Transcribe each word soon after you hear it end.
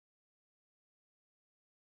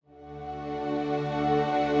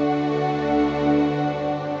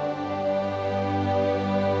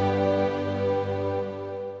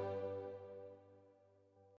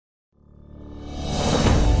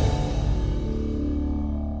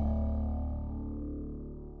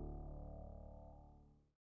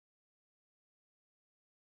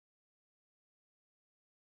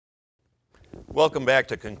Welcome back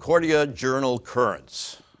to Concordia Journal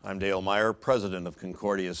Currents. I'm Dale Meyer, president of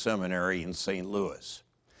Concordia Seminary in St. Louis.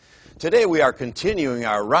 Today we are continuing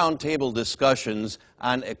our roundtable discussions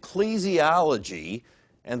on ecclesiology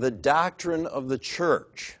and the doctrine of the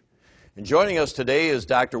church. And joining us today is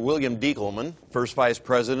Dr. William Diekelman, first vice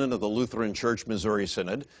president of the Lutheran Church Missouri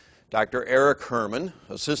Synod, Dr. Erik Herrmann,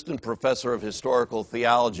 assistant professor of historical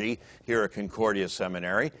theology here at Concordia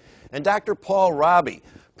Seminary, and Dr. Paul Raabe,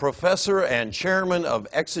 professor and chairman of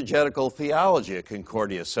exegetical theology at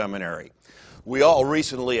Concordia Seminary. We all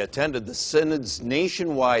recently attended the Synod's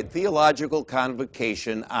nationwide theological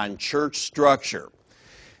convocation on church structure.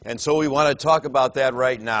 And so we want to talk about that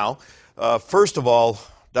right now. First of all,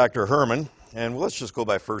 Dr. Herrmann, and let's just go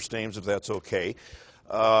by first names if that's okay.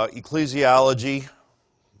 Ecclesiology,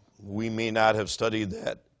 we may not have studied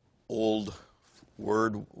that old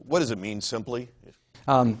word. What does it mean simply?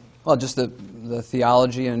 Well, just the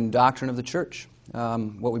theology and doctrine of the church,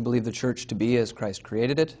 what we believe the church to be as Christ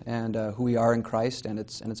created it, and who we are in Christ and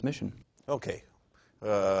its mission. Okay.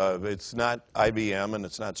 It's not IBM, and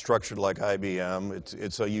it's not structured like IBM.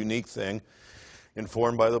 It's a unique thing,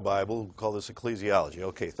 informed by the Bible. We'll call this ecclesiology.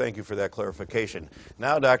 Okay, thank you for that clarification.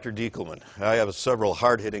 Now, Dr. Diekelman, I have several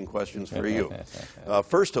hard-hitting questions for you.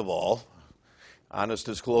 First of all, honest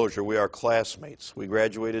disclosure, we are classmates. We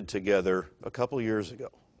graduated together a couple years ago.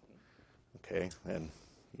 Okay, and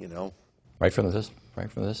you know, right from this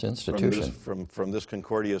institution, from this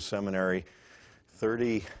Concordia Seminary,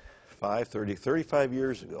 35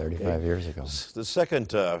 years ago. 35 years ago. The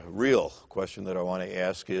second real question that I want to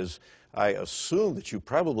ask is, I assume that you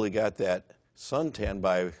probably got that suntan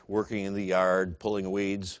by working in the yard, pulling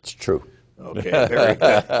weeds. It's true. Okay, very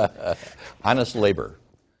good. Honest labor.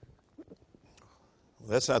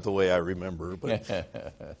 That's not the way I remember, but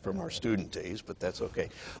from our student days, but that's okay.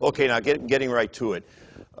 Okay, now getting right to it.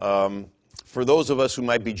 For those of us who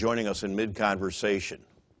might be joining us in mid-conversation,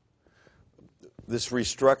 this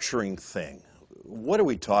restructuring thing, what are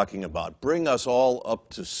we talking about? Bring us all up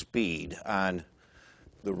to speed on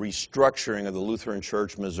the restructuring of the Lutheran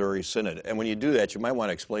Church Missouri Synod. And when you do that, you might want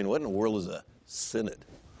to explain what in the world is a synod?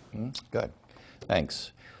 Good.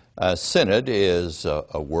 Thanks. Synod is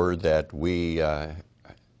a word that we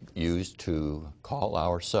use to call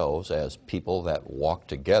ourselves as people that walk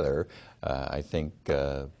together. I think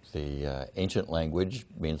the ancient language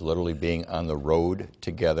means literally being on the road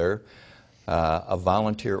together. A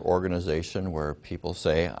volunteer organization where people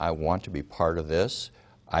say, I want to be part of this.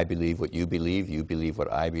 I believe what you believe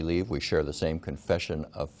what I believe. We share the same confession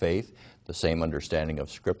of faith, the same understanding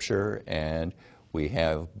of Scripture, and we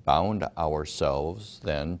have bound ourselves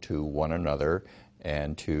then to one another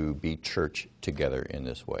and to be church together in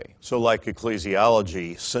this way. So like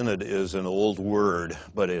ecclesiology, synod is an old word,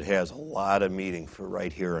 but it has a lot of meaning for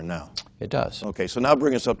right here and now. It does. Okay, so now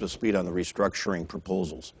bring us up to speed on the restructuring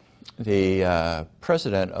proposals. The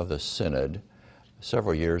president of the synod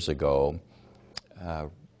several years ago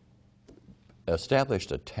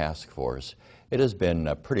established a task force. It has been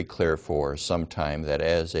pretty clear for some time that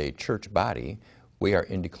as a church body, we are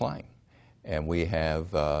in decline. And we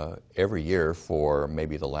have every year for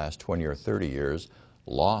maybe the last 20 or 30 years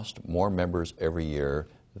lost more members every year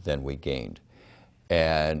than we gained.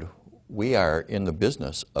 And we are in the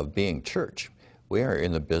business of being church. We are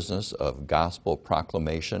in the business of gospel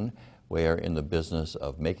proclamation. We are in the business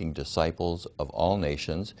of making disciples of all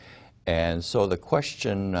nations. And so the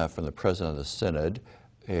question from the president of the synod,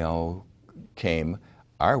 came,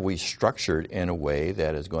 are we structured in a way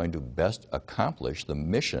that is going to best accomplish the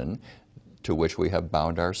mission to which we have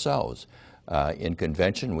bound ourselves? In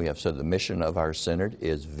convention, we have said the mission of our synod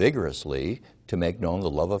is vigorously to make known the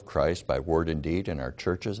love of Christ by word and deed in our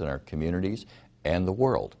churches and our communities and the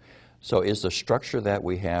world. So is the structure that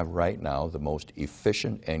we have right now the most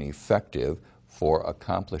efficient and effective for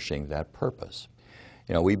accomplishing that purpose?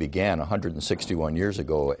 We began 161 years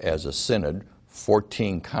ago as a synod,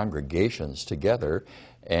 14 congregations together,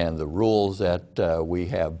 and the rules that we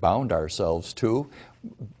have bound ourselves to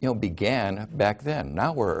began back then.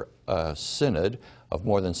 Now we're a synod of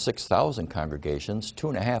more than 6,000 congregations,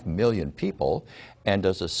 2.5 million people, and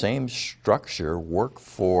does the same structure work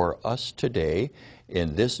for us today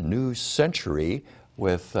in this new century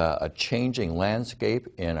with a changing landscape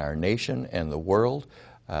in our nation and the world?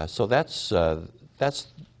 So that's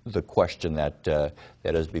the question that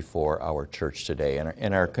is before our church today.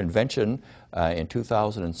 And our convention in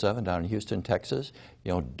 2007 down in Houston, Texas,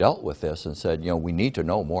 dealt with this and said, we need to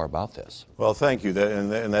know more about this. Well, thank you,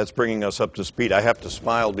 and that's bringing us up to speed. I have to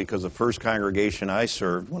smile because the first congregation I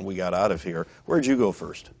served when we got out of here, where'd you go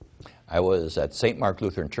first? I was at St. Mark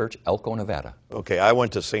Lutheran Church, Elko, Nevada. Okay, I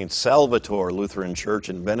went to St. Salvatore Lutheran Church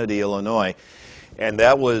in Benedy, Illinois, and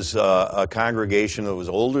that was a congregation that was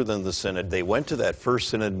older than the synod. They went to that first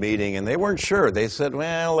synod meeting, and they weren't sure. They said,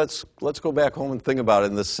 well, let's go back home and think about it.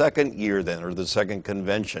 In the second year then, or the second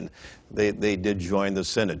convention, they did join the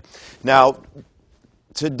synod. Now,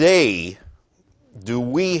 today, do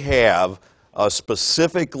we have a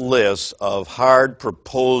specific list of hard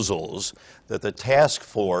proposals that the task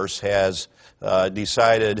force has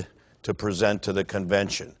decided to present to the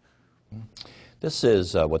convention? This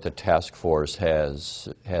is what the task force has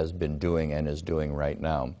been doing and is doing right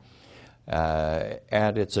now.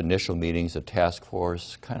 At its initial meetings, the task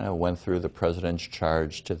force kind of went through the president's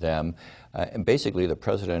charge to them, and basically the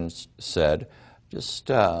president said,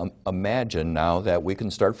 just imagine now that we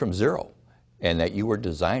can start from zero, and that you were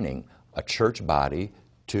designing a church body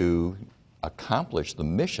to accomplish the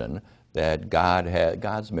mission that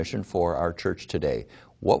God's mission for our church today.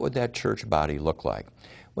 What would that church body look like?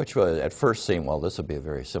 Which was at first seemed, well, this would be a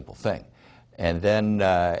very simple thing. And then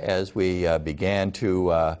as we began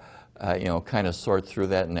to kind of sort through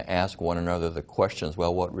that and ask one another the questions,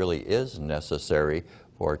 well, what really is necessary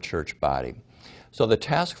for a church body? So the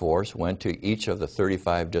task force went to each of the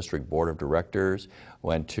 35 district board of directors,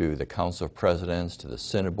 went to the council of presidents, to the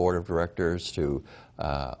synod board of directors, to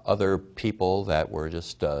other people that were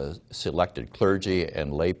just selected clergy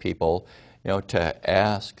and lay people, to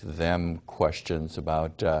ask them questions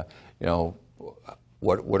about,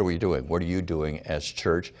 what are we doing? What are you doing as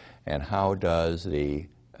church? And how does the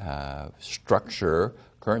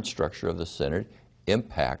current structure of the synod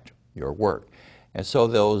impact your work? And so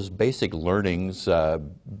those basic learnings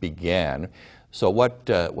began. So what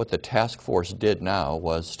the task force did now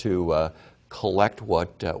was to collect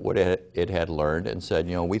what it had learned and said,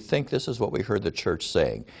 we think this is what we heard the church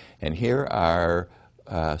saying. And here are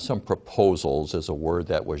some proposals, is a word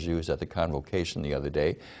that was used at the convocation the other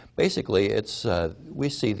day. Basically, it's we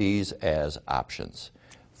see these as options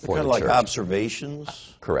for kind the of like church.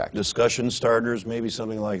 Observations? Correct. Discussion starters, maybe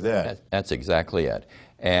something like that. That's exactly it.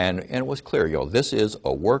 And it was clear, this is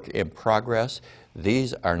a work in progress.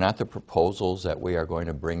 These are not the proposals that we are going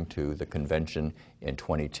to bring to the convention in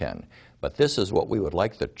 2010. But this is what we would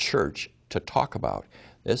like the church to talk about.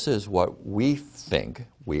 This is what we think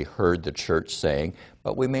we heard the church saying,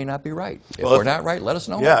 but we may not be right. If we're not right, let us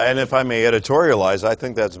know. Yeah, and if I may editorialize, I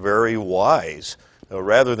think that's very wise.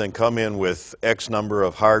 Rather than come in with X number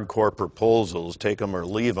of hardcore proposals, take them or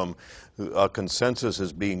leave them, a consensus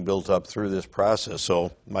is being built up through this process.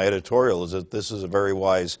 So my editorial is that this is a very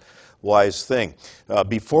wise thing.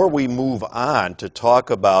 Before we move on to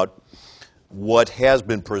talk about what has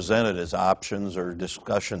been presented as options or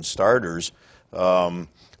discussion starters,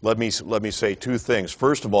 let me say two things.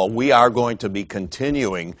 First of all, we are going to be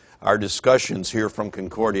continuing our discussions here from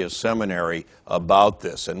Concordia Seminary about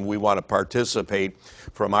this, and we want to participate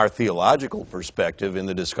from our theological perspective in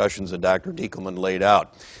the discussions that Dr. Diekelman laid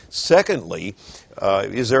out. Secondly,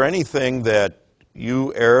 is there anything that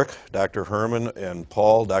you, Erik, Dr. Herrmann, and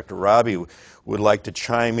Paul, Dr. Raabe, would like to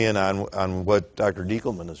chime in on what Dr.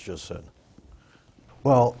 Diekelman has just said?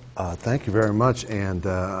 Well, thank you very much, and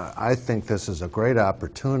I think this is a great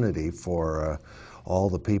opportunity for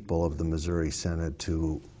all the people of the Missouri Synod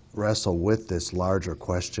to wrestle with this larger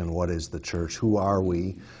question, what is the church, who are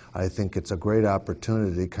we? I think it's a great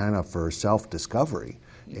opportunity kind of for self-discovery,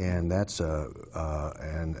 and that's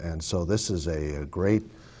and so this is a great,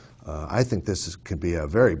 I think this could be a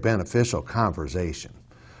very beneficial conversation.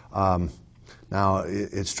 Now,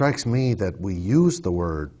 it strikes me that we use the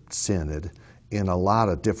word synod in a lot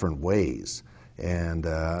of different ways, and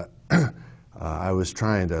I was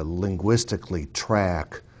trying to linguistically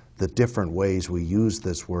track the different ways we use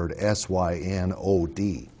this word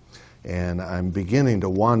S-Y-N-O-D, and I'm beginning to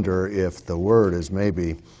wonder if the word is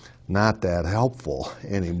maybe not that helpful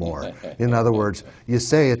anymore. In other words, you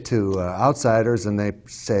say it to outsiders and they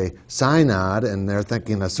say synod and they're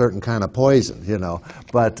thinking a certain kind of poison,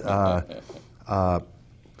 but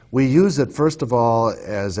we use it first of all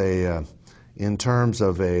as a in terms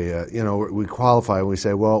of a, we qualify, we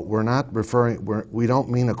say, well, we're not referring, we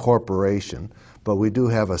don't mean a corporation, but we do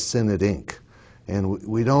have a Synod Inc. And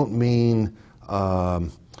we don't mean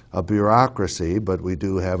a bureaucracy, but we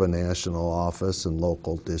do have a national office and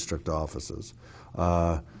local district offices.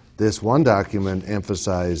 This one document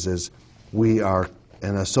emphasizes we are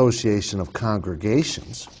an association of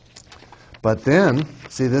congregations. But then,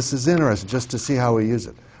 see, this is interesting, just to see how we use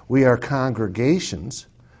it. We are congregations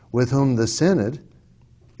with whom the synod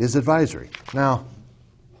is advisory. Now,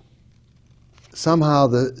 somehow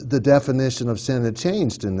the definition of sin had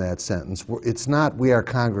changed in that sentence. It's not we are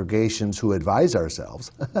congregations who advise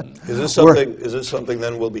ourselves. Is this something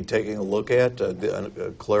then we'll be taking a look at,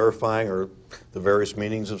 clarifying or the various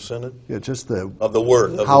meanings of synod? Yeah, just of the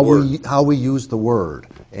word. How we use the word,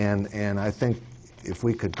 and I think if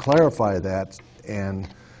we could clarify that, and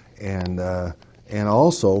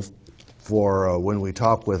also for when we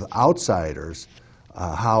talk with outsiders,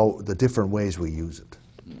 how the different ways we use it.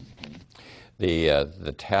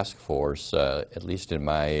 The task force, at least in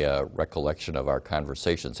my recollection of our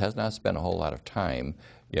conversations, has not spent a whole lot of time,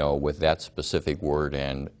 with that specific word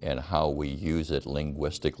and how we use it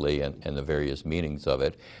linguistically and the various meanings of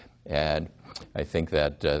it. And I think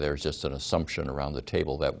that there's just an assumption around the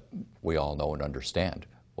table that we all know and understand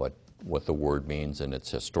what the word means in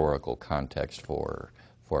its historical context for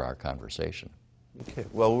our conversation. Okay.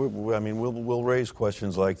 Well, we'll raise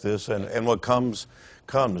questions like this, and what comes.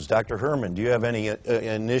 Dr. Herrmann, do you have any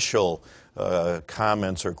initial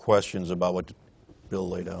comments or questions about what Bill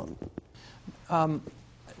laid out?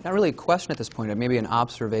 Not really a question at this point. Maybe an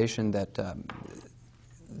observation that,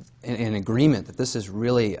 in agreement that this is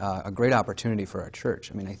really a great opportunity for our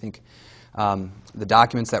church. I think the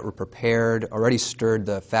documents that were prepared already stirred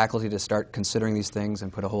the faculty to start considering these things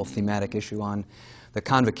and put a whole thematic issue on. The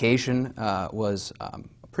convocation was a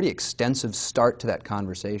pretty extensive start to that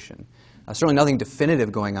conversation. Certainly nothing definitive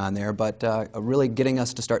going on there, but really getting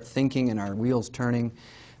us to start thinking and our wheels turning.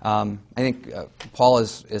 I think Paul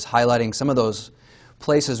is highlighting some of those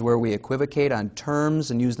places where we equivocate on terms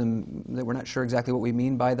and use them that we're not sure exactly what we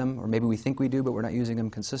mean by them, or maybe we think we do, but we're not using them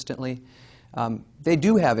consistently. They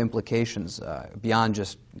do have implications beyond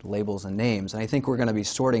just labels and names, and I think we're going to be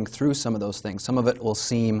sorting through some of those things. Some of it will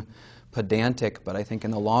seem pedantic, but I think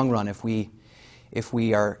in the long run, if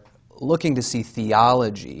we are looking to see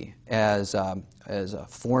theology as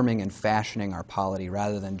forming and fashioning our polity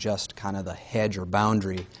rather than just kind of the hedge or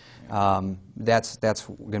boundary, that's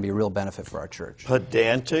going to be a real benefit for our church.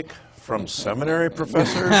 Pedantic from seminary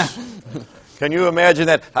professors? Can you imagine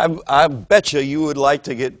that? I bet you would like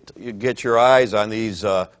to get your eyes on these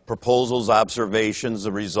proposals, observations,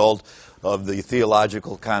 the result of the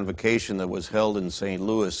theological convocation that was held in St.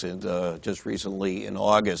 Louis just recently in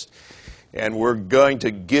August. And we're going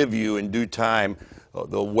to give you in due time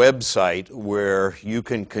the website where you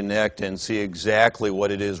can connect and see exactly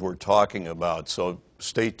what it is we're talking about. So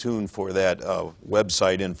stay tuned for that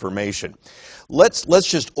website information. Let's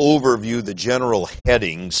just overview the general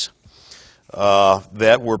headings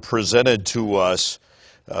that were presented to us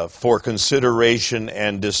for consideration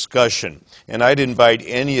and discussion. And I'd invite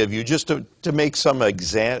any of you just to make some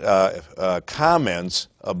comments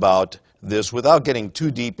about this without getting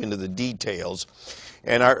too deep into the details.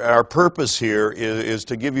 And our purpose here is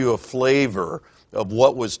to give you a flavor of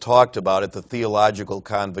what was talked about at the theological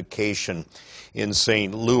convocation in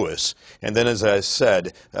St. Louis. And then, as I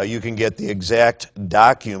said, you can get the exact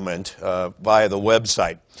document via the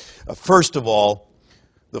website. First of all,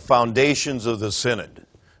 the foundations of the synod.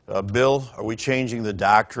 Bill, are we changing the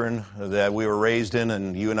doctrine that we were raised in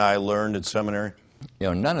and you and I learned at seminary?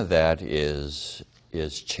 None of that is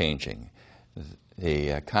changing.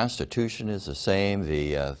 The Constitution is the same.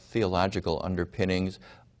 The theological underpinnings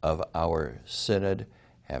of our synod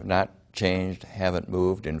have not changed, haven't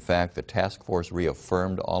moved. In fact, the task force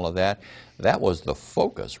reaffirmed all of that. That was the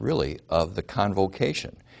focus, really, of the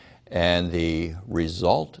convocation. And the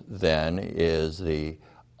result then is the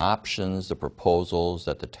options, the proposals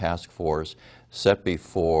that the task force set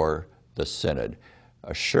before the synod,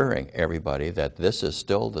 assuring everybody that this is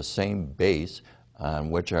still the same base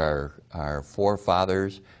on which our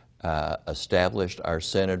forefathers established our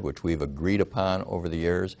synod, which we've agreed upon over the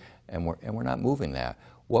years, and we're not moving that.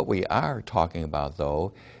 What we are talking about,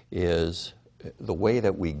 though, is the way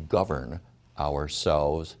that we govern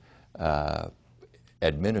ourselves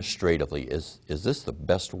administratively. Is this the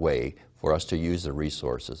best way for us to use the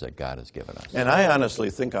resources that God has given us? And I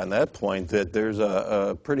honestly think on that point that there's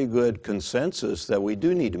a pretty good consensus that we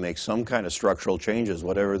do need to make some kind of structural changes,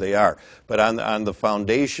 whatever they are. But on the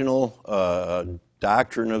foundational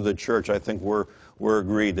doctrine of the church, I think we're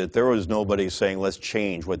agreed that there was nobody saying, let's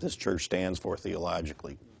change what this church stands for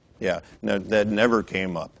theologically. Yeah, no, that never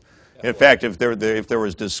came up. In fact, if there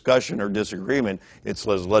was discussion or disagreement, it's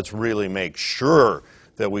let's really make sure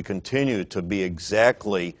that we continue to be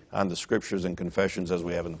exactly on the scriptures and confessions as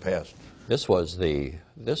we have in the past. This was the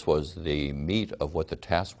meat of what the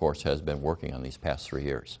task force has been working on these past 3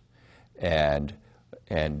 years, and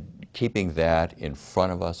keeping that in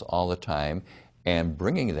front of us all the time, and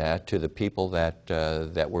bringing that to the people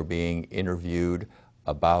that were being interviewed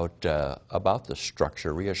about the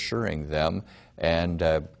structure, reassuring them, and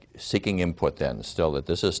seeking input then still that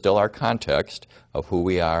this is still our context of who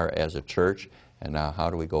we are as a church, and now how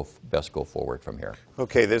do we best go forward from here.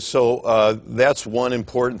 Okay, so that's one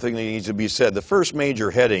important thing that needs to be said. The first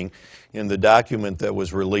major heading in the document that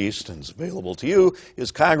was released and is available to you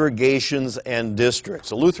is congregations and districts.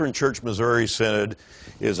 The Lutheran Church Missouri Synod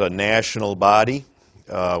is a national body,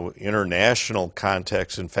 international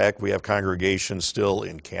context. In fact, we have congregations still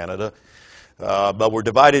in Canada. But we're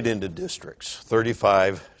divided into districts,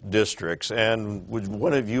 35 districts. And would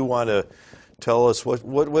one of you want to tell us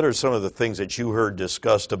what are some of the things that you heard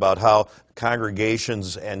discussed about how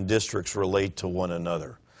congregations and districts relate to one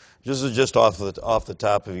another? This is just off the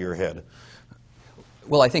top of your head.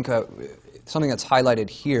 Well, I think something that's highlighted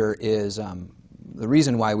here is the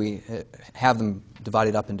reason why we have them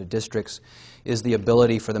divided up into districts is the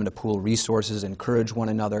ability for them to pool resources, encourage one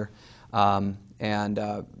another,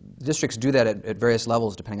 and districts do that at various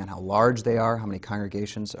levels depending on how large they are, how many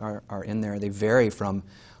congregations are in there. They vary from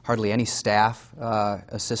hardly any staff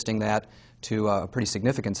assisting that to a pretty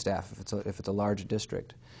significant staff if it's a large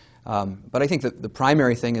district. But I think that the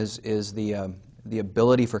primary thing is the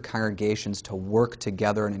ability for congregations to work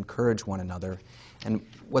together and encourage one another. And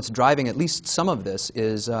what's driving at least some of this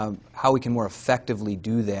is how we can more effectively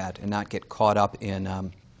do that and not get caught up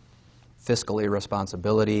in fiscal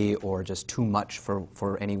irresponsibility or just too much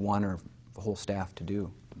for any one or the whole staff to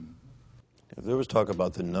do. There was talk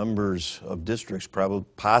about the numbers of districts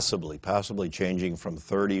possibly changing from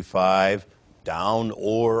 35 down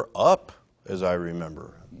or up, as I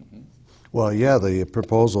remember. Well, yeah, the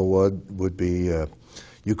proposal would be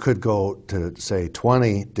you could go to, say,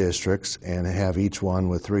 20 districts and have each one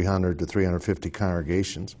with 300 to 350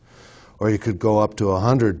 congregations. Or you could go up to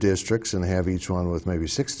 100 districts and have each one with maybe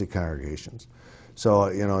 60 congregations. So,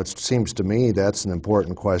 you know, it seems to me that's an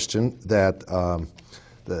important question that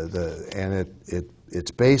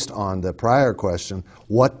it's based on the prior question,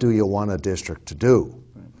 what do you want a district to do?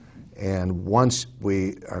 And once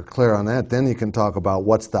we are clear on that, then you can talk about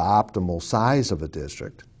what's the optimal size of a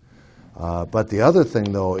district. But the other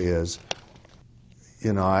thing, though, is,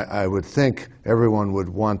 you know, I would think everyone would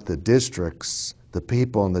want the districts, the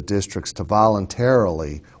people in the districts, to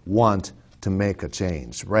voluntarily want to make a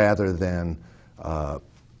change rather than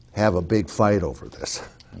have a big fight over this.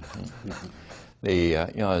 You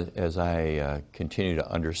know, as I continue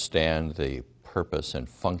to understand the purpose and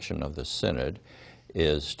function of the Synod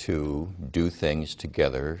is to do things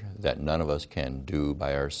together that none of us can do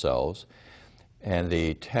by ourselves. And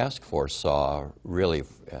the task force saw really,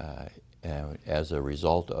 as a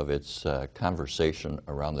result of its conversation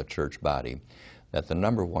around the church body, that the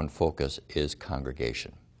number one focus is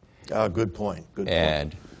congregation. Good point. Good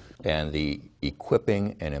point. And the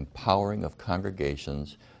equipping and empowering of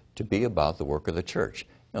congregations to be about the work of the church.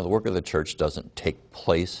 Now, the work of the church doesn't take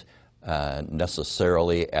place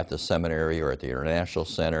necessarily at the seminary or at the International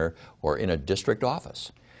Center or in a district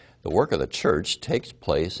office. The work of the church takes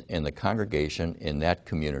place in the congregation in that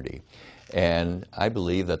community. And I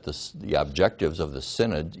believe that the objectives of the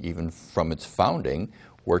Synod, even from its founding,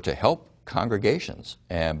 were to help congregations,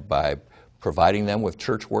 and by providing them with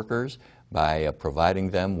church workers, by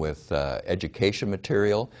providing them with education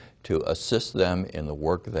material to assist them in the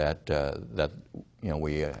work that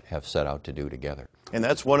we have set out to do together. And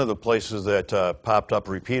that's one of the places that popped up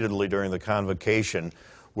repeatedly during the convocation,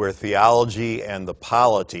 where theology and the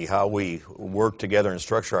polity, how we work together and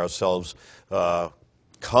structure ourselves,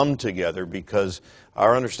 come together, because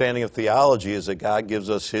our understanding of theology is that God gives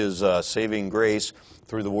us His saving grace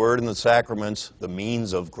through the Word and the sacraments, the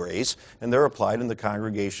means of grace, and they're applied in the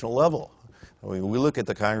congregational level. We look at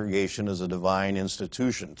the congregation as a divine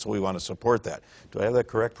institution, so we want to support that. Do I have that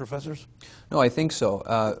correct, professors? No, I think so.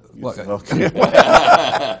 Okay.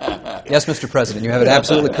 Yes, Mr. President, you have it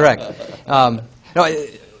absolutely correct.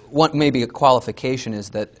 Maybe a qualification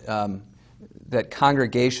is that that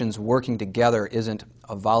congregations working together isn't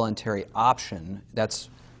a voluntary option. That's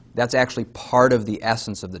actually part of the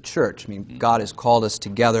essence of the church. I mean, God has called us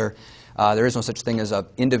together. There is no such thing as an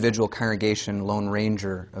individual congregation Lone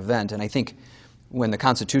Ranger event. And I think when the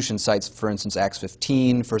Constitution cites, for instance, Acts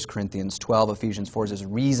 15, 1 Corinthians 12, Ephesians 4 as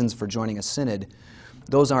reasons for joining a synod,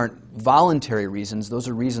 those aren't voluntary reasons. Those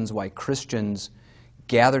are reasons why Christians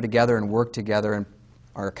gather together and work together and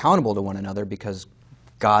are accountable to one another because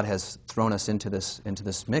God has thrown us into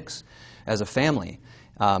this mix as a family.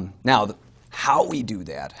 Now, how we do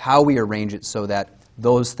that, how we arrange it so that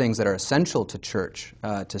those things that are essential to church,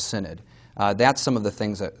 to synod, that's some of the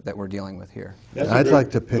things that we're dealing with here. I'd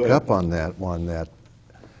like to pick up on that one, that,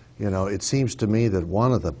 you know, it seems to me that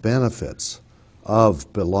one of the benefits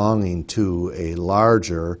of belonging to a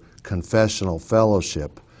larger confessional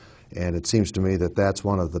fellowship. And it seems to me that that's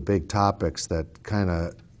one of the big topics that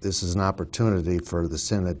this is an opportunity for the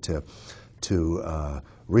Synod to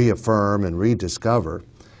reaffirm and rediscover,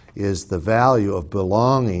 is the value of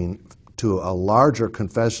belonging to a larger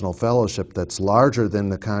confessional fellowship that's larger than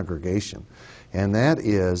the congregation. And that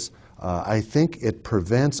is, I think it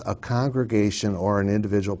prevents a congregation or an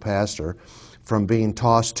individual pastor from being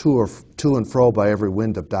tossed to and fro by every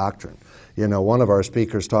wind of doctrine. You know, one of our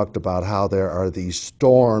speakers talked about how there are these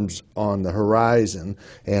storms on the horizon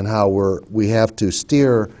and how we have to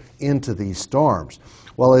steer into these storms.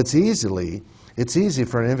 Well, it's easy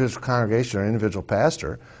for an individual congregation or an individual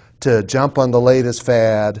pastor to jump on the latest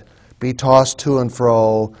fad, be tossed to and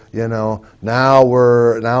fro. You know, now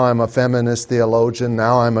I'm a feminist theologian,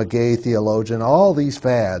 now I'm a gay theologian, all these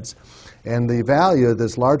fads. And the value of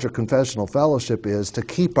this larger confessional fellowship is to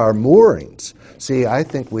keep our moorings. See, I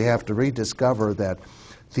think we have to rediscover that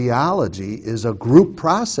theology is a group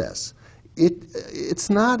process.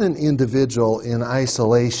 It's not an individual in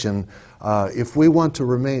isolation. If we want to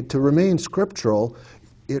remain scriptural,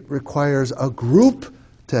 it requires a group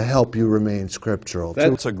to help you remain scriptural.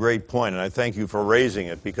 That's a great point, and I thank you for raising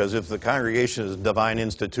it, because if the congregation is a divine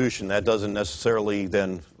institution, that doesn't necessarily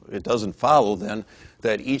then, it doesn't follow then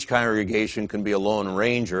that each congregation can be a lone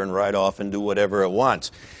ranger and ride off and do whatever it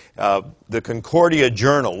wants. The Concordia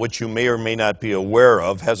Journal, which you may or may not be aware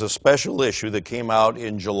of, has a special issue that came out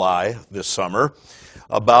in July this summer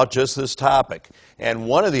about just this topic. And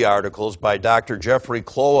one of the articles by Dr. Jeffrey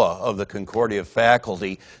Cloa of the Concordia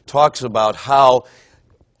faculty talks about how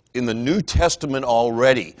in the New Testament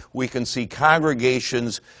already we can see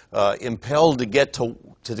congregations impelled to get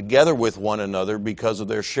together with one another because of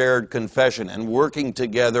their shared confession and working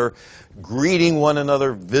together, greeting one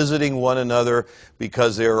another, visiting one another,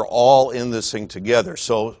 because they're all in this thing together.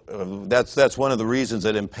 So that's one of the reasons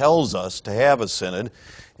that impels us to have a synod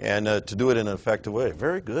and to do it in an effective way.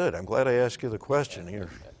 Very good. I'm glad I asked you the question here.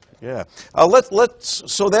 Yeah.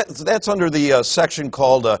 So that's under the section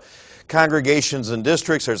called Congregations and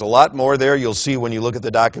Districts. There's a lot more there. You'll see when you look at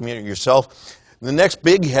the document yourself. The next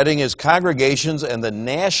big heading is Congregations and the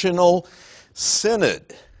National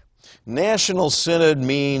Synod. National Synod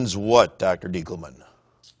means what, Dr. Diekelman?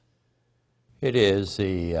 It is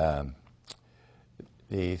the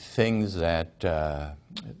things that the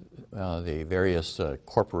various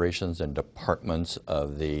corporations and departments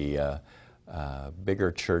of the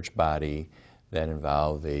bigger church body that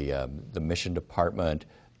involve the mission department,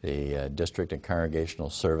 the district and congregational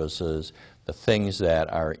services, the things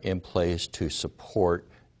that are in place to support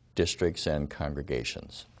districts and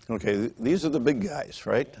congregations. Okay, these are the big guys,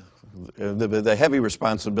 right? The heavy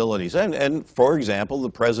responsibilities. And for example, the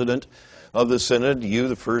president of the synod, you,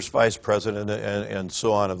 the first vice president, and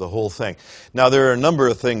so on of the whole thing. Now, there are a number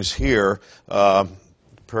of things here.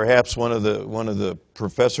 Perhaps one of the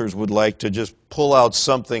professors would like to just pull out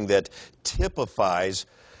something that typifies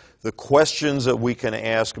the questions that we can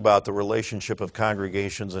ask about the relationship of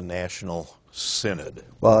congregations and national synod.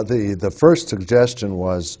 Well, the first suggestion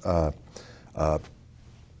was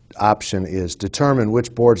option is determine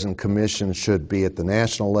which boards and commissions should be at the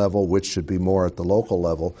national level, which should be more at the local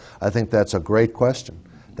level. I think that's a great question.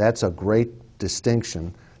 That's a great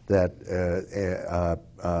distinction that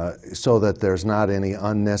so that there's not any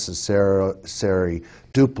unnecessary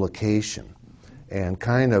duplication, and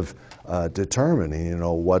kind of determining, you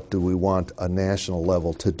know, what do we want a national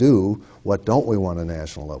level to do, what don't we want a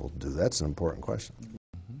national level to do. That's an important question.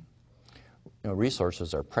 Mm-hmm. You know,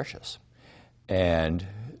 resources are precious, and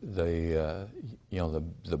the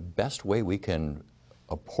best way we can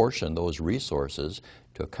apportion those resources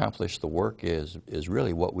to accomplish the work is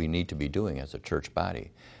really what we need to be doing as a church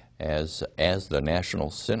body, as the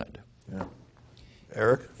National Synod. Yeah.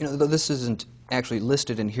 Eric? You know, this isn't actually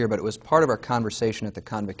listed in here, but it was part of our conversation at the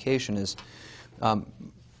convocation, is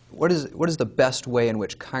what is the best way in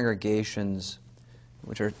which congregations,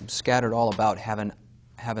 which are scattered all about, have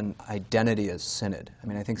an identity as synod? I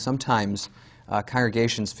mean, I think sometimes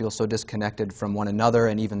congregations feel so disconnected from one another,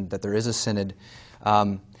 and even that there is a synod.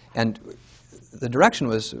 And the direction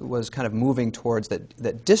was kind of moving towards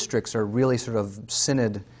that districts are really sort of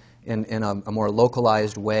synod in a more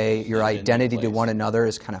localized way. Your identity to one another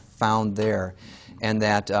is kind of found there, and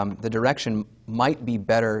that the direction might be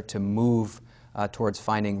better to move towards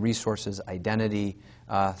finding resources, identity,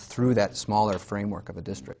 through that smaller framework of a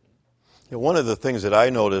district. Yeah, one of the things that I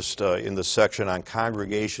noticed in the section on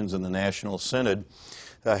congregations in the National Synod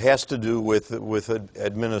has to do with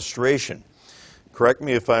administration. Correct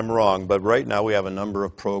me if I'm wrong, but right now we have a number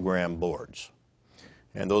of program boards.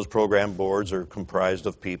 And those program boards are comprised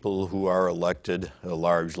of people who are elected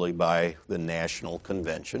largely by the national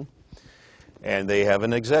convention. And they have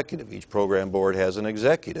an executive. Each program board has an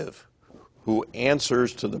executive who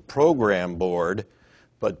answers to the program board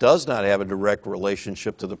but does not have a direct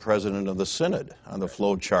relationship to the president of the synod on the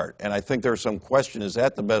flow chart. And I think there's some question, is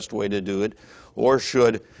that the best way to do it? Or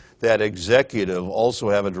should that executive also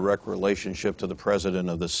have a direct relationship to the president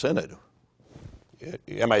of the synod?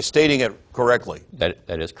 Am I stating it correctly? That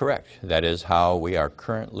is correct. That is how we are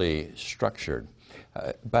currently structured.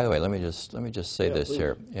 By the way, let me just say this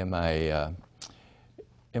here. In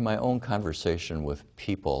my own conversation with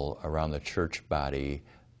people around the church body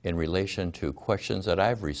in relation to questions that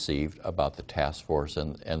I've received about the task force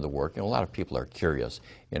and the work, and a lot of people are curious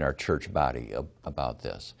in our church body about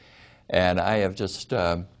this. And I have just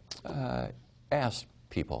asked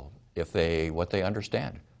people what they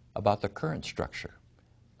understand about the current structure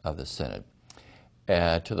of the synod,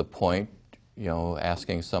 to the point,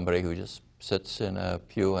 asking somebody who just sits in a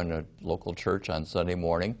pew in a local church on Sunday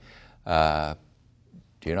morning,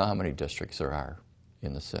 do you know how many districts there are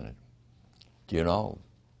in the synod? Do you know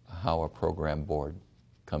how a program board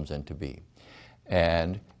comes into being?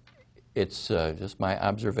 And it's just my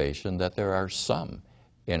observation that there are some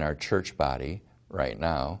in our church body right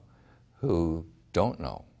now who don't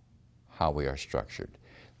know how we are structured.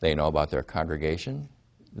 They know about their congregation,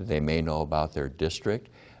 they may know about their district,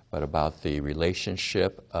 but about the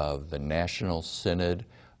relationship of the national synod,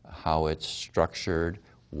 how it's structured,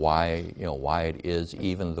 why it is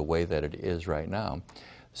even the way that it is right now.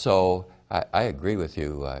 So I agree with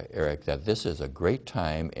you, Eric, that this is a great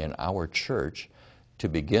time in our church to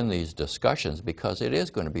begin these discussions, because it is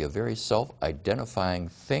going to be a very self-identifying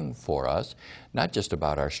thing for us, not just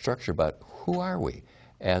about our structure, but who are we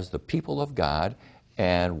as the people of God,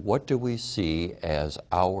 and what do we see as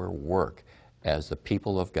our work as the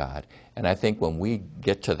people of God? And I think when we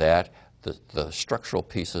get to that, the structural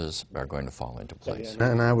pieces are going to fall into place.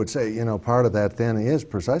 And I would say, part of that then is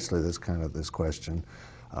precisely this question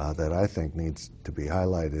that I think needs to be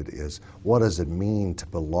highlighted is, what does it mean to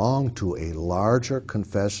belong to a larger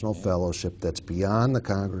confessional fellowship that's beyond the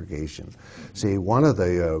congregation? See, one of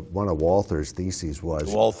Walther's theses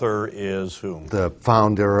was... Walther is whom? The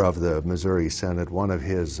founder of the Missouri Synod. One of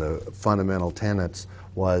his fundamental tenets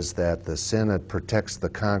was that the Synod protects the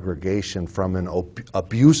congregation from an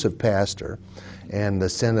abusive pastor, and the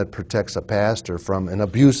Synod protects a pastor from an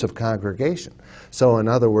abusive congregation. So in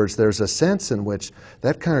other words, there's a sense in which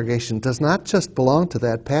that congregation does not just belong to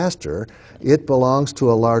that pastor, it belongs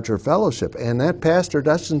to a larger fellowship. And that pastor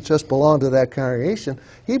doesn't just belong to that congregation,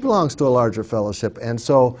 he belongs to a larger fellowship. And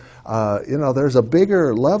so, there's a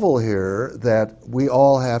bigger level here that we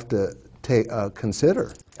all have to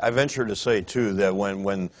consider. I venture to say, too, that when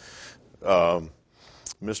Mr.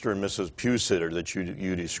 and Mrs. Pewsitter that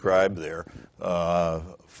you described there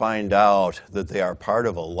find out that they are part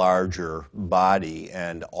of a larger body,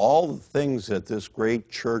 and all the things that this great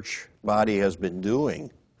church body has been doing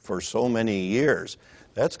for so many years,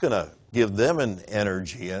 that's going to give them an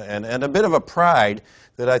energy and a bit of a pride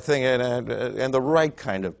that I think, and the right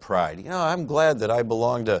kind of pride. I'm glad that I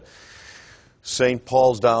belong to St.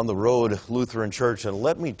 Paul's down the road Lutheran Church, and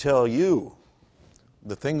let me tell you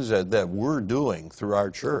the things that we're doing through our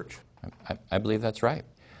church. I believe that's right.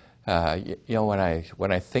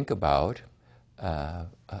 When I think about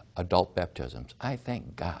adult baptisms, I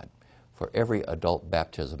thank God for every adult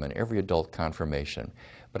baptism and every adult confirmation.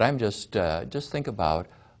 But I'm just think about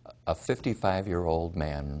a 55-year-old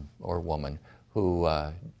man or woman who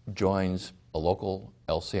joins a local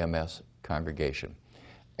LCMS congregation,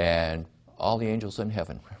 and all the angels in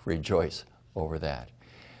heaven rejoice over that.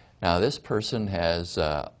 Now, this person has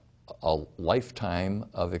a lifetime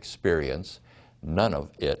of experience, none of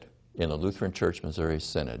it in the Lutheran Church Missouri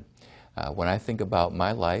Synod. When I think about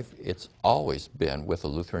my life, it's always been with the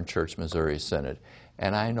Lutheran Church Missouri Synod.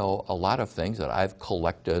 And I know a lot of things that I've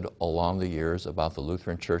collected along the years about the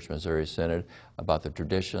Lutheran Church Missouri Synod, about the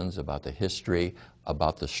traditions, about the history,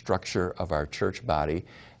 about the structure of our church body.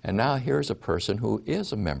 And now here's a person who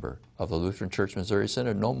is a member of the Lutheran Church Missouri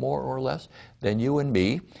Synod, no more or less than you and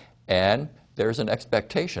me. And there's an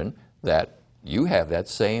expectation that you have that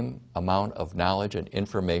same amount of knowledge and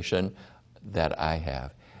information that I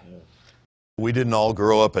have. We didn't all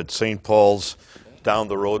grow up at St. Paul's down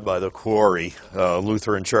the road by the quarry,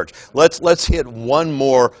 Lutheran Church. Let's hit one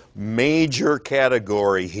more major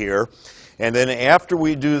category here. And then after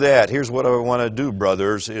we do that, here's what I want to do,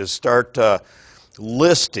 brothers, is start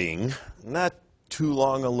listing, not too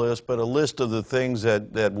long a list, but a list of the things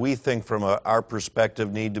that we think from our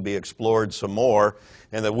perspective need to be explored some more,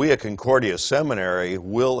 and that we at Concordia Seminary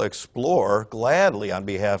will explore gladly on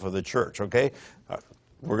behalf of the church, okay?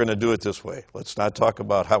 We're going to do it this way. Let's not talk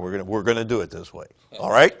about how we're going to do it this way.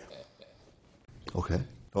 All right? Okay.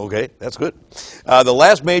 Okay, that's good. The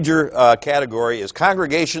last major category is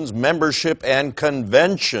congregations, membership, and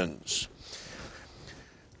conventions.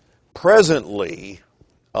 Presently,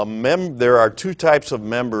 there are two types of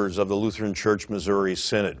members of the Lutheran Church Missouri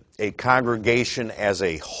Synod. A congregation as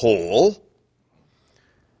a whole,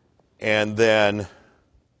 and then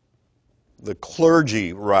the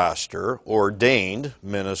clergy roster, ordained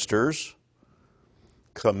ministers,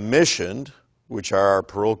 commissioned, which are our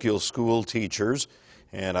parochial school teachers,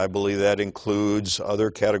 and I believe that includes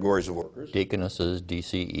other categories of workers. Deaconesses,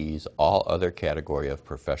 DCEs, all other category of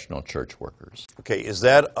professional church workers. Okay, is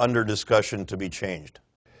that under discussion to be changed?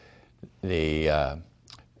 The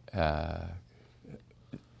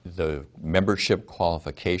membership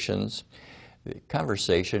qualifications, the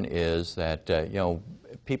conversation is that,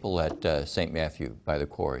 people at St. Matthew by the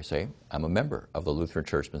Quarry say, I'm a member of the Lutheran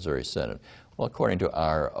Church Missouri Synod. Well, according to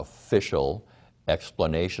our official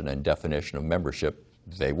explanation and definition of membership,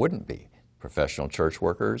 they wouldn't be professional church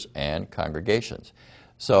workers and congregations.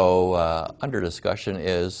 So under discussion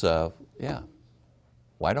is,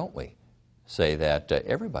 why don't we say that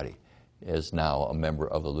everybody is now a member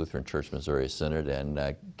of the Lutheran Church Missouri Synod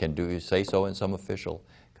and can say so in some official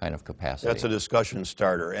kind of capacity. That's a discussion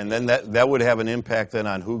starter. And then that would have an impact then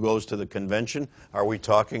on who goes to the convention. Are we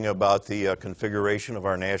talking about the configuration of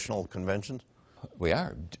our national conventions? We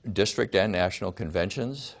are. District and national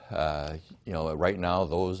conventions, right now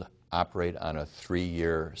those operate on a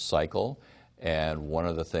 3-year cycle. And one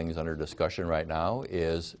of the things under discussion right now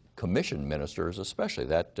is commissioned ministers, especially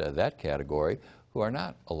that category, who are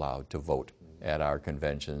not allowed to vote at our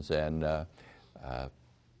conventions. And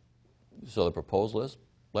so the proposal is,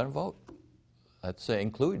 let them vote. Let's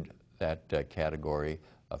include that category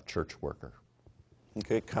of church worker.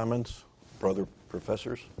 Okay, comments, brother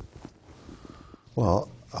professors? Well,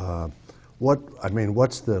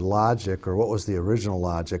 what's the logic, or what was the original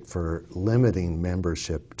logic for limiting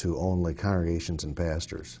membership to only congregations and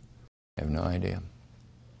pastors? I have no idea.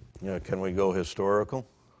 Yeah, can we go historical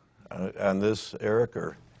on this, Eric,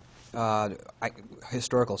 or?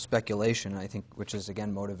 Historical speculation, I think, which is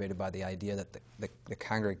again motivated by the idea that the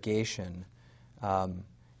congregation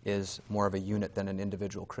is more of a unit than an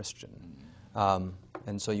individual Christian.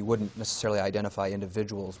 And so you wouldn't necessarily identify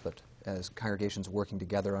individuals, but as congregations working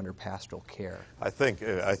together under pastoral care. I think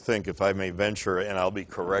if I may venture, and I'll be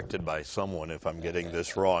corrected by someone if I'm getting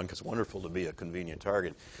this wrong, because it's wonderful to be a convenient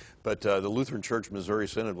target, but the Lutheran Church Missouri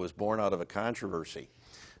Synod was born out of a controversy.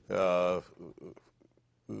 The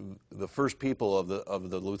first people of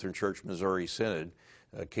the Lutheran Church Missouri Synod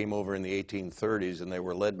came over in the 1830s, and they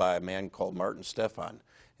were led by a man called Martin Stephan.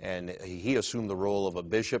 And he assumed the role of a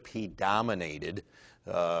bishop. He dominated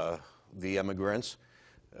the immigrants.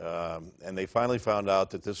 And they finally found out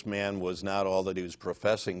that this man was not all that he was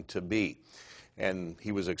professing to be. And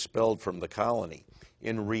he was expelled from the colony.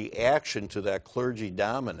 In reaction to that clergy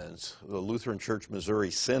dominance, the Lutheran Church Missouri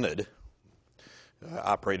Synod,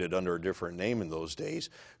 operated under a different name in those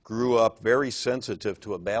days, grew up very sensitive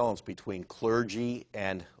to a balance between clergy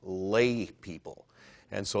and lay people.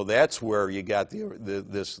 And so that's where you got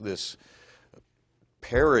this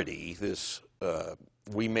parity,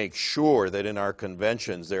 we make sure that in our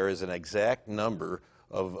conventions there is an exact number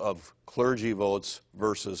of clergy votes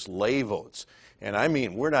versus lay votes. And I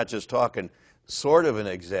mean, we're not just talking sort of an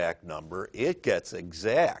exact number, it gets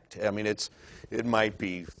exact. I mean, it might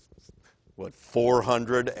be,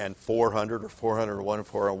 400 and 400 or 401,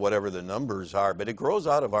 400, whatever the numbers are, but it grows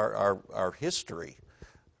out of our history.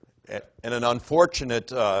 And an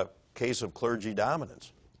unfortunate case of clergy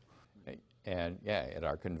dominance. And at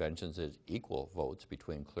our conventions is equal votes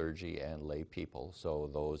between clergy and lay people. So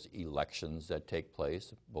those elections that take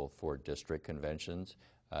place, both for district conventions,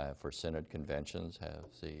 for synod conventions, have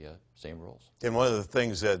the same rules. And one of the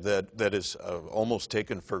things that is almost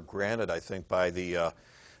taken for granted, I think, by the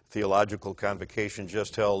theological convocation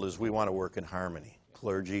just held is we want to work in harmony.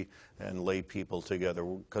 Clergy and lay people together,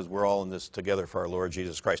 because we're all in this together for our Lord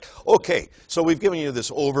Jesus Christ. Okay, so we've given you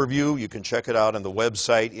this overview. You can check it out on the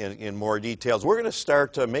website in more details. We're going to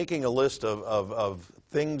start making a list of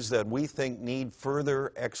things that we think need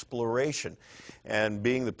further exploration. And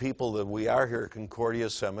being the people that we are here at Concordia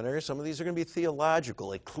Seminary, some of these are going to be theological,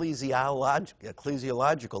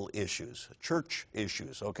 ecclesiological issues, church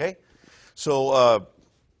issues, okay? So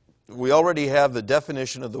we already have the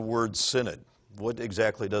definition of the word synod. What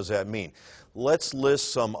exactly does that mean? Let's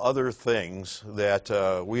list some other things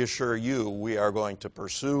that we assure you we are going to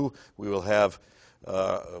pursue. We will have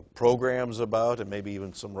programs about and maybe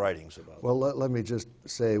even some writings about. Well, let me just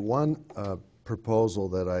say one proposal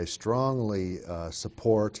that I strongly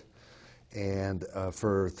support, and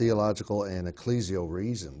for theological and ecclesial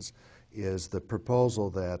reasons, is the proposal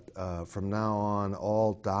that from now on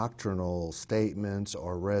all doctrinal statements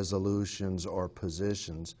or resolutions or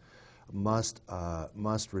positions must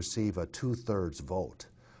receive a 2/3 vote.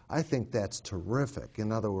 I think that's terrific.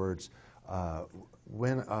 In other words,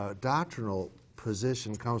 when a doctrinal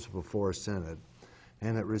position comes before a synod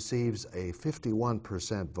and it receives a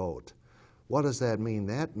 51% vote, what does that mean?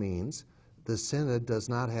 That means the synod does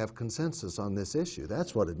not have consensus on this issue.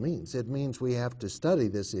 That's what it means. It means we have to study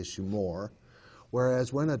this issue more,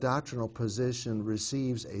 whereas when a doctrinal position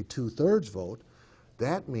receives a 2/3 vote,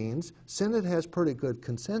 that means synod has pretty good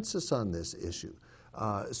consensus on this issue.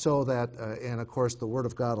 So that, and of course the Word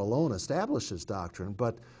of God alone establishes doctrine,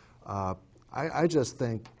 but I just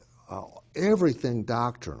think everything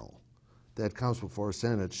doctrinal that comes before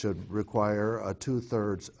synod should require a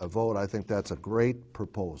 2/3 vote. I think that's a great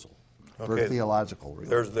proposal. For theological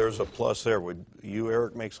reasons. There's a plus there. Would you,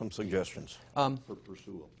 Eric, make some suggestions for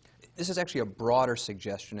pursuit? This is actually a broader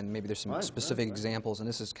suggestion, and maybe there's some specific examples, and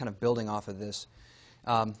this is kind of building off of this.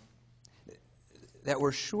 That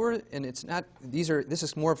we're sure, and it's not, this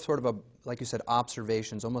is more of sort of a, like you said,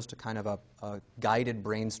 observations, almost a kind of a guided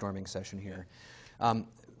brainstorming session here.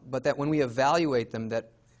 But that when we evaluate them,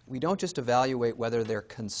 that we don't just evaluate whether they're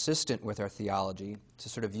consistent with our theology, to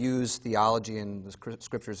sort of use theology and the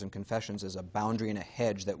scriptures and confessions as a boundary and a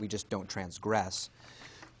hedge that we just don't transgress,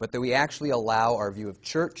 but that we actually allow our view of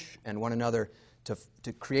church and one another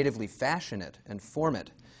to creatively fashion it and form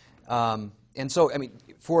it. And so, I mean,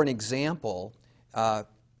 for an example,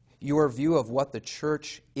 your view of what the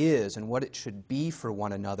church is and what it should be for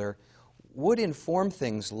one another would inform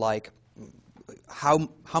things like how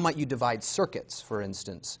might you divide circuits, for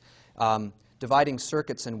instance? Dividing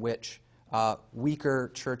circuits in which weaker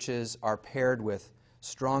churches are paired with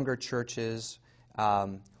stronger churches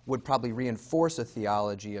would probably reinforce a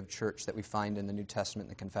theology of church that we find in the New Testament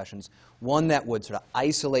and the Confessions. One that would sort of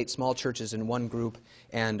isolate small churches in one group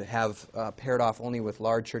and have paired off only with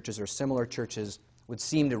large churches or similar churches would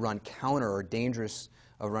seem to run counter or dangerous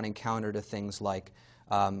of running counter to things like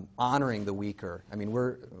honoring the weaker. I mean,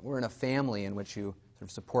 we're in a family in which you sort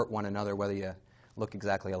of support one another, whether you look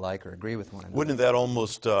exactly alike or agree with one another. Wouldn't that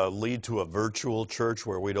almost lead to a virtual church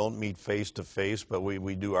where we don't meet face to face, but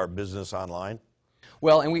we do our business online?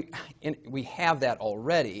 Well, and we have that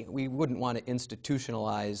already. We wouldn't want to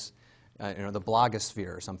institutionalize the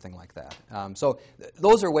blogosphere or something like that. So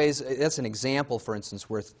those are ways. That's an example, for instance,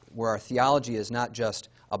 where our theology is not just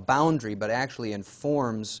a boundary, but actually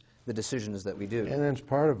informs the decisions that we do. And it's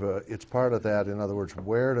part of that. In other words,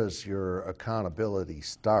 where does your accountability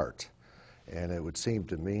start? And it would seem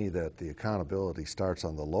to me that the accountability starts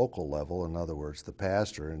on the local level. In other words, the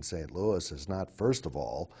pastor in St. Louis is not, first of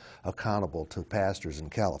all, accountable to pastors in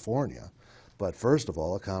California, but first of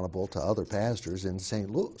all, accountable to other pastors in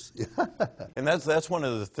St. Louis. And that's one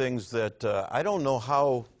of the things that I don't know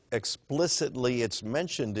how explicitly it's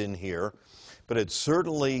mentioned in here, but it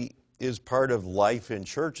certainly is part of life in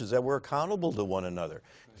church, is that we're accountable to one another.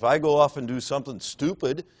 If I go off and do something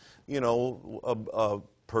stupid, a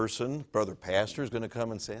person, brother pastor, is going to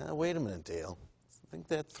come and say, oh, wait a minute, Dale, think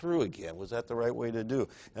that through again. Was that the right way to do?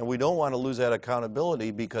 And we don't want to lose that accountability,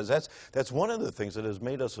 because that's one of the things that has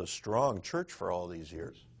made us a strong church for all these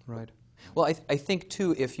years. Right. Well, I think,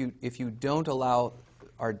 too, if you don't allow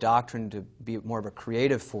our doctrine to be more of a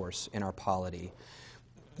creative force in our polity,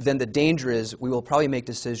 then the danger is we will probably make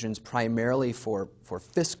decisions primarily for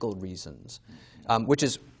fiscal reasons, which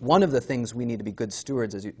is one of the things we need to be good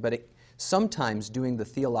stewards. Sometimes doing the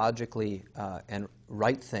theologically and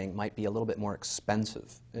right thing might be a little bit more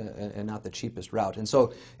expensive and not the cheapest route. And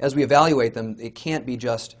so as we evaluate them, it can't be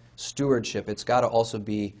just stewardship. It's got to also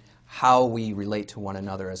be how we relate to one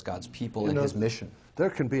another as God's people in His mission. There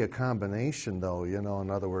can be a combination, though. In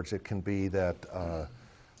other words, it can be that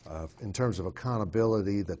in terms of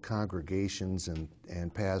accountability, the congregations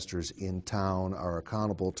and pastors in town are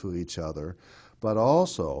accountable to each other, but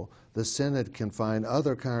also the synod can find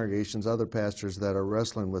other congregations, other pastors that are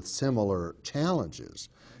wrestling with similar challenges,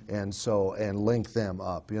 and link them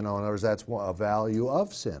up. In other words, that's a value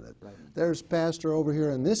of synod. Right. There's a pastor over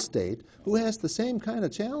here in this state who has the same kind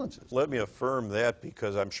of challenges. Let me affirm that,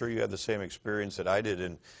 because I'm sure you had the same experience that I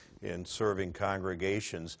did in serving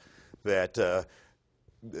congregations, that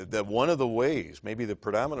that one of the ways, maybe the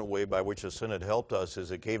predominant way by which the Synod helped us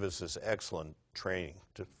is it gave us this excellent training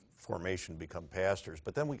to formation to become pastors.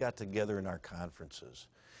 But then we got together in our conferences,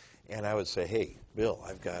 and I would say, hey, Bill,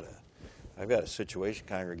 I've got a situation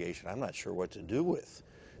congregation I'm not sure what to do with.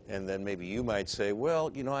 And then maybe you might say,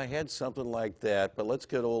 well, you know, I had something like that, but let's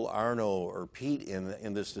get old Arno or Pete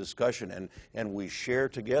in this discussion, and we share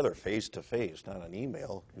together face to face, not on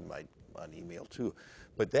email. You might on email too.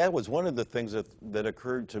 But that was one of the things that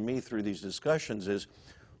occurred to me through these discussions is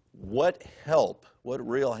what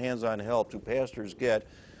real hands-on help do pastors get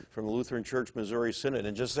from the Lutheran Church Missouri Synod?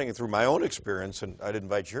 And just thinking through my own experience, and I'd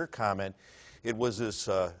invite your comment, it was this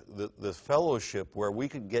the fellowship where we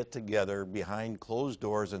could get together behind closed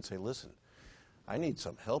doors and say, listen, I need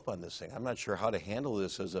some help on this thing. I'm not sure how to handle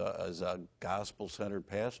this as a gospel-centered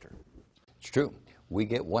pastor. It's true. We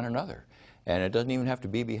get one another. And it doesn't even have to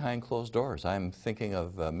be behind closed doors. I'm thinking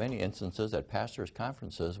of many instances at pastors'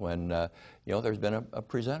 conferences when there's been a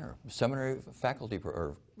presenter, seminary faculty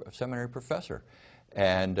or seminary professor,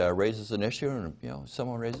 and raises an issue, and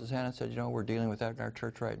someone raises his hand and said, we're dealing with that in our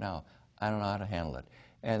church right now. I don't know how to handle it.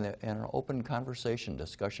 And an open conversation,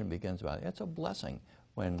 discussion begins about it. It's a blessing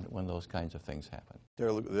when those kinds of things happen.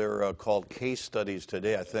 They're called case studies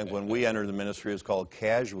today. I think when we entered the ministry, it was called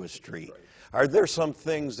casuistry. Right. Are there some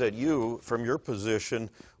things that you, from your position,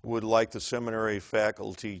 would like the seminary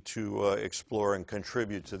faculty to explore and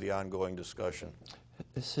contribute to the ongoing discussion?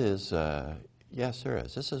 This is, yes, there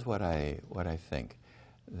is. This is what I think,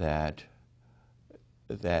 that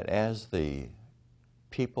as the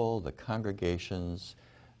people, the congregations,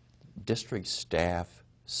 district staff,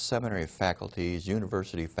 seminary faculties,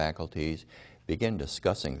 university faculties begin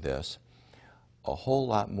discussing this, a whole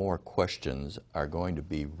lot more questions are going to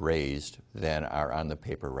be raised than are on the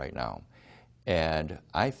paper right now. And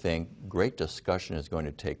I think great discussion is going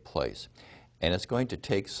to take place. And it's going to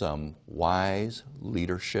take some wise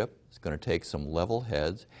leadership. It's going to take some level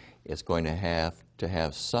heads. It's going to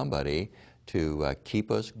have somebody to keep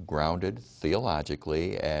us grounded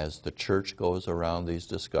theologically as the church goes around these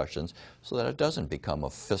discussions so that it doesn't become a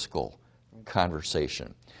fiscal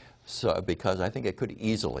conversation. So, because I think it could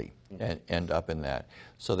easily end up in that,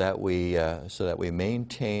 so that we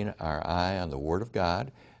maintain our eye on the Word of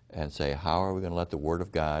God and say, how are we going to let the Word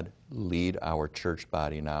of God lead our church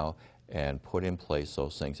body now and put in place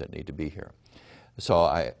those things that need to be here. So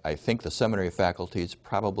I think the seminary faculties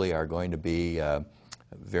probably are going to be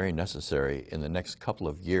very necessary in the next couple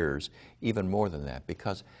of years, even more than that,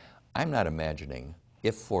 because I'm not imagining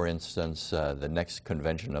if, for instance, the next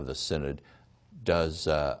convention of the Synod does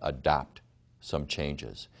adopt some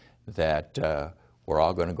changes, that we're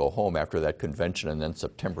all going to go home after that convention, and then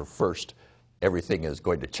September 1st, everything is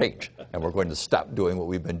going to change, and we're going to stop doing what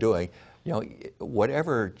we've been doing.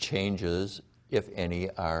 Whatever changes, if any,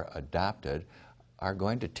 are adopted, are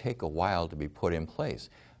going to take a while to be put in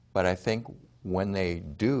place. But I think when they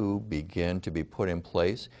do begin to be put in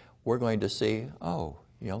place, we're going to see, oh,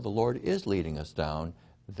 the Lord is leading us down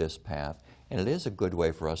this path, and it is a good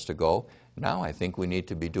way for us to go. Now I think we need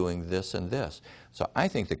to be doing this and this. So I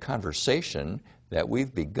think the conversation that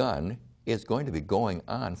we've begun is going to be going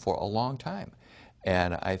on for a long time.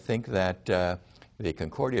 And I think that the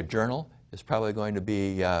Concordia Journal is probably going to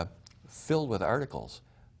be filled with articles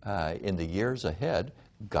in the years ahead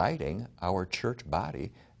guiding our church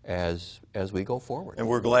body as we go forward. And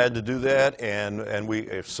we're glad to do that, and we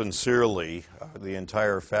sincerely, the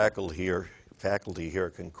entire faculty here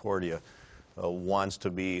at Concordia wants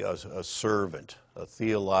to be a servant, a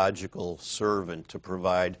theological servant to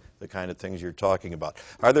provide the kind of things you're talking about.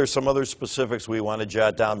 Are there some other specifics we want to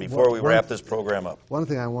jot down before we wrap this program up? One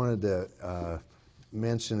thing I wanted to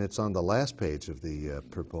mention, it's on the last page of the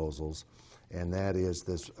proposals, and that is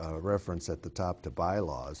this reference at the top to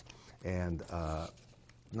bylaws, and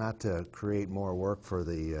not to create more work for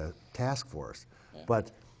the task force,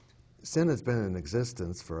 but Synod's been in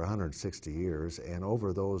existence for 160 years, and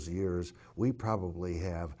over those years, we probably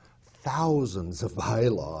have thousands of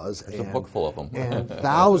bylaws. There's a book full of them. And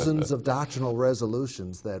thousands of doctrinal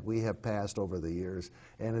resolutions that we have passed over the years.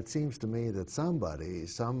 And it seems to me that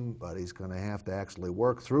somebody's going to have to actually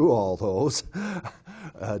work through all those,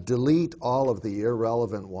 delete all of the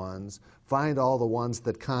irrelevant ones, find all the ones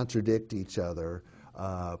that contradict each other,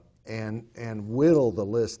 and whittle the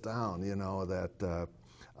list down,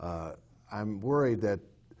 I'm worried that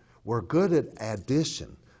we're good at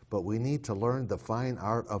addition, but we need to learn the fine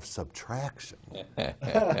art of subtraction.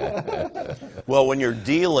 Well, when you're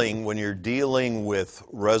dealing with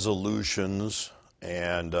resolutions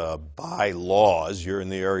and bylaws, you're in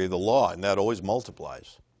the area of the law, and that always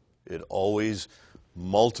multiplies. It always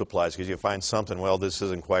multiplies because you find something, well, this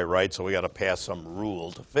isn't quite right, so we got to pass some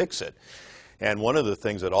rule to fix it. And one of the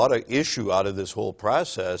things that ought to issue out of this whole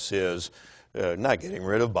process is not getting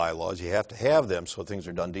rid of bylaws. You have to have them so things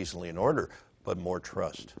are done decently in order, but more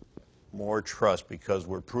trust. More trust, because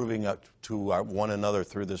we're proving up to one another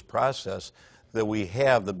through this process that we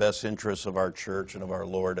have the best interests of our church and of our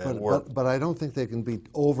Lord at work. But I don't think they can be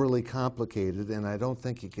overly complicated, and I don't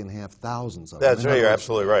think you can have thousands of them. That's right, you're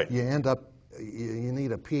absolutely right. You end up, you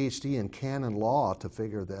need a PhD in canon law to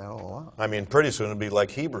figure that all out. I mean, pretty soon it'll be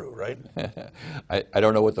like Hebrew, right? I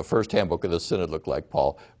don't know what the first handbook of the Synod looked like,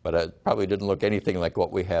 Paul, but it probably didn't look anything like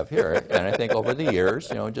what we have here. And I think over the years,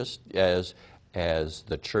 just as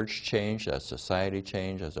the church changed, as society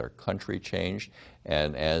changed, as our country changed,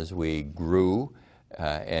 and as we grew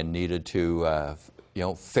and needed to,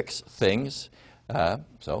 fix things,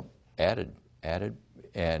 so added,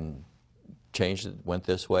 and changed it, went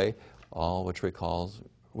this way, all which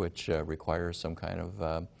requires some kind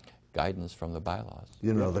of guidance from the bylaws.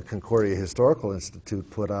 The Concordia Historical Institute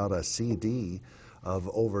put out a CD of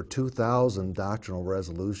over 2,000 doctrinal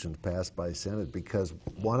resolutions passed by Synod, because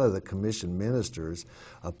one of the commission ministers,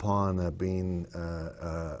 upon being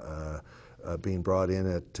brought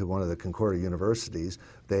in to one of the Concordia universities,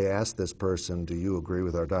 they asked this person, "Do you agree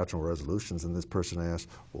with our doctrinal resolutions?" And this person asked,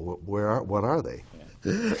 well, what are they?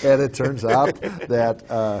 And it turns out that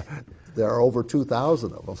there are over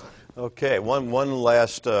 2,000 of them. Okay, one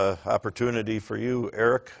last opportunity for you,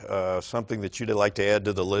 Eric, something that you'd like to add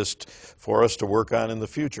to the list for us to work on in the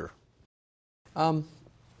future.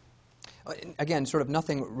 Again, sort of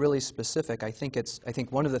nothing really specific. I think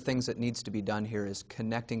one of the things that needs to be done here is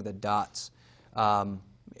connecting the dots.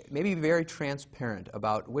 Maybe be very transparent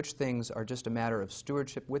about which things are just a matter of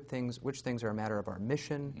stewardship, which things are a matter of our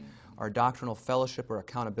mission, our doctrinal fellowship or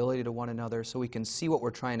accountability to one another, so we can see what we're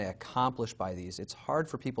trying to accomplish by these. It's hard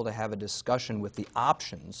for people to have a discussion with the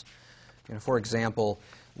options. For example,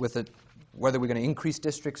 whether we're going to increase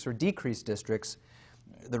districts or decrease districts.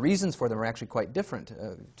 The reasons for them are actually quite different.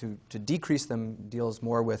 To decrease them deals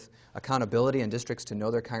more with accountability and districts to know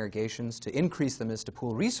their congregations. To increase them is to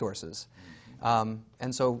pool resources.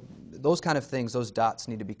 And so those kind of things, those dots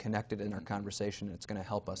need to be connected in our conversation. It's going to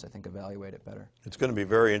help us, I think, evaluate it better. It's going to be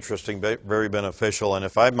very interesting, very beneficial. And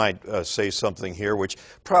if I might say something here, which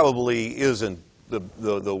probably isn't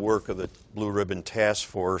the work of the Blue Ribbon Task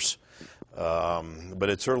Force, but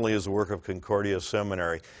it certainly is the work of Concordia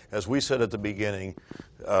Seminary. As we said at the beginning,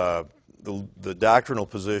 the doctrinal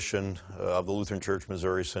position of the Lutheran Church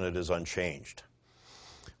Missouri Synod is unchanged.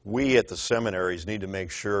 We at the seminaries need to make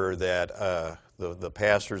sure that the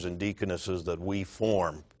pastors and deaconesses that we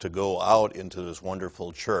form to go out into this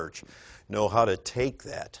wonderful church know how to take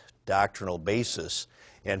that doctrinal basis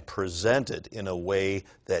and present it in a way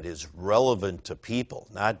that is relevant to people,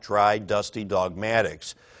 not dry, dusty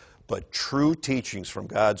dogmatics, but true teachings from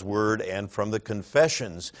God's Word and from the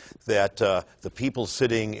confessions that the people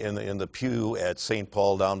sitting in the pew at St.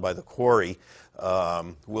 Paul down by the quarry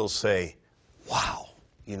will say, wow,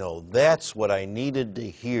 that's what I needed to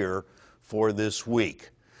hear for this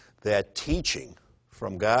week. That teaching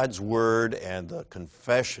from God's Word and the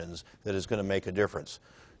confessions that is going to make a difference.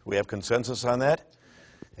 Do we have consensus on that?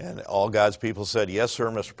 And all God's people said, yes, sir,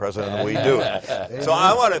 Mr. President, we do. So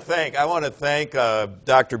I want to thank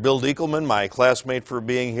Dr. Bill Diekelman, my classmate, for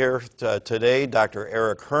being here today, Dr.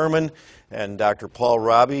 Erik Herrmann, and Dr. Paul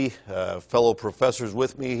Raabe, fellow professors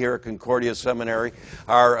with me here at Concordia Seminary.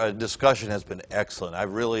 Our discussion has been excellent.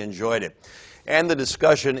 I've really enjoyed it. And the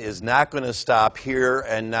discussion is not going to stop here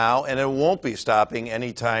and now, and it won't be stopping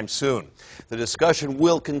anytime soon. The discussion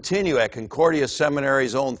will continue at Concordia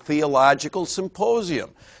Seminary's own Theological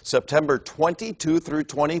Symposium, September 22 through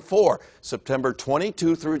 24. September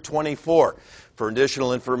 22 through 24. For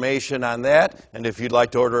additional information on that, and if you'd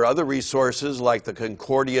like to order other resources like the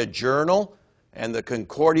Concordia Journal and the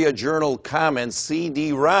Concordia Journal Comments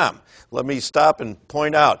CD-ROM, let me stop and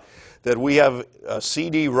point out that we have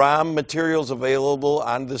CD-ROM materials available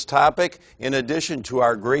on this topic, in addition to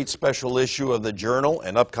our great special issue of the Journal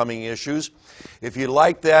and upcoming issues. If you'd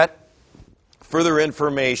like that, further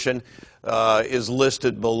information is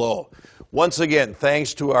listed below. Once again,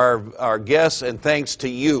 thanks to our guests, and thanks to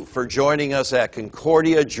you for joining us at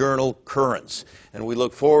Concordia Journal Currents. And we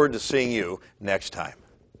look forward to seeing you next time.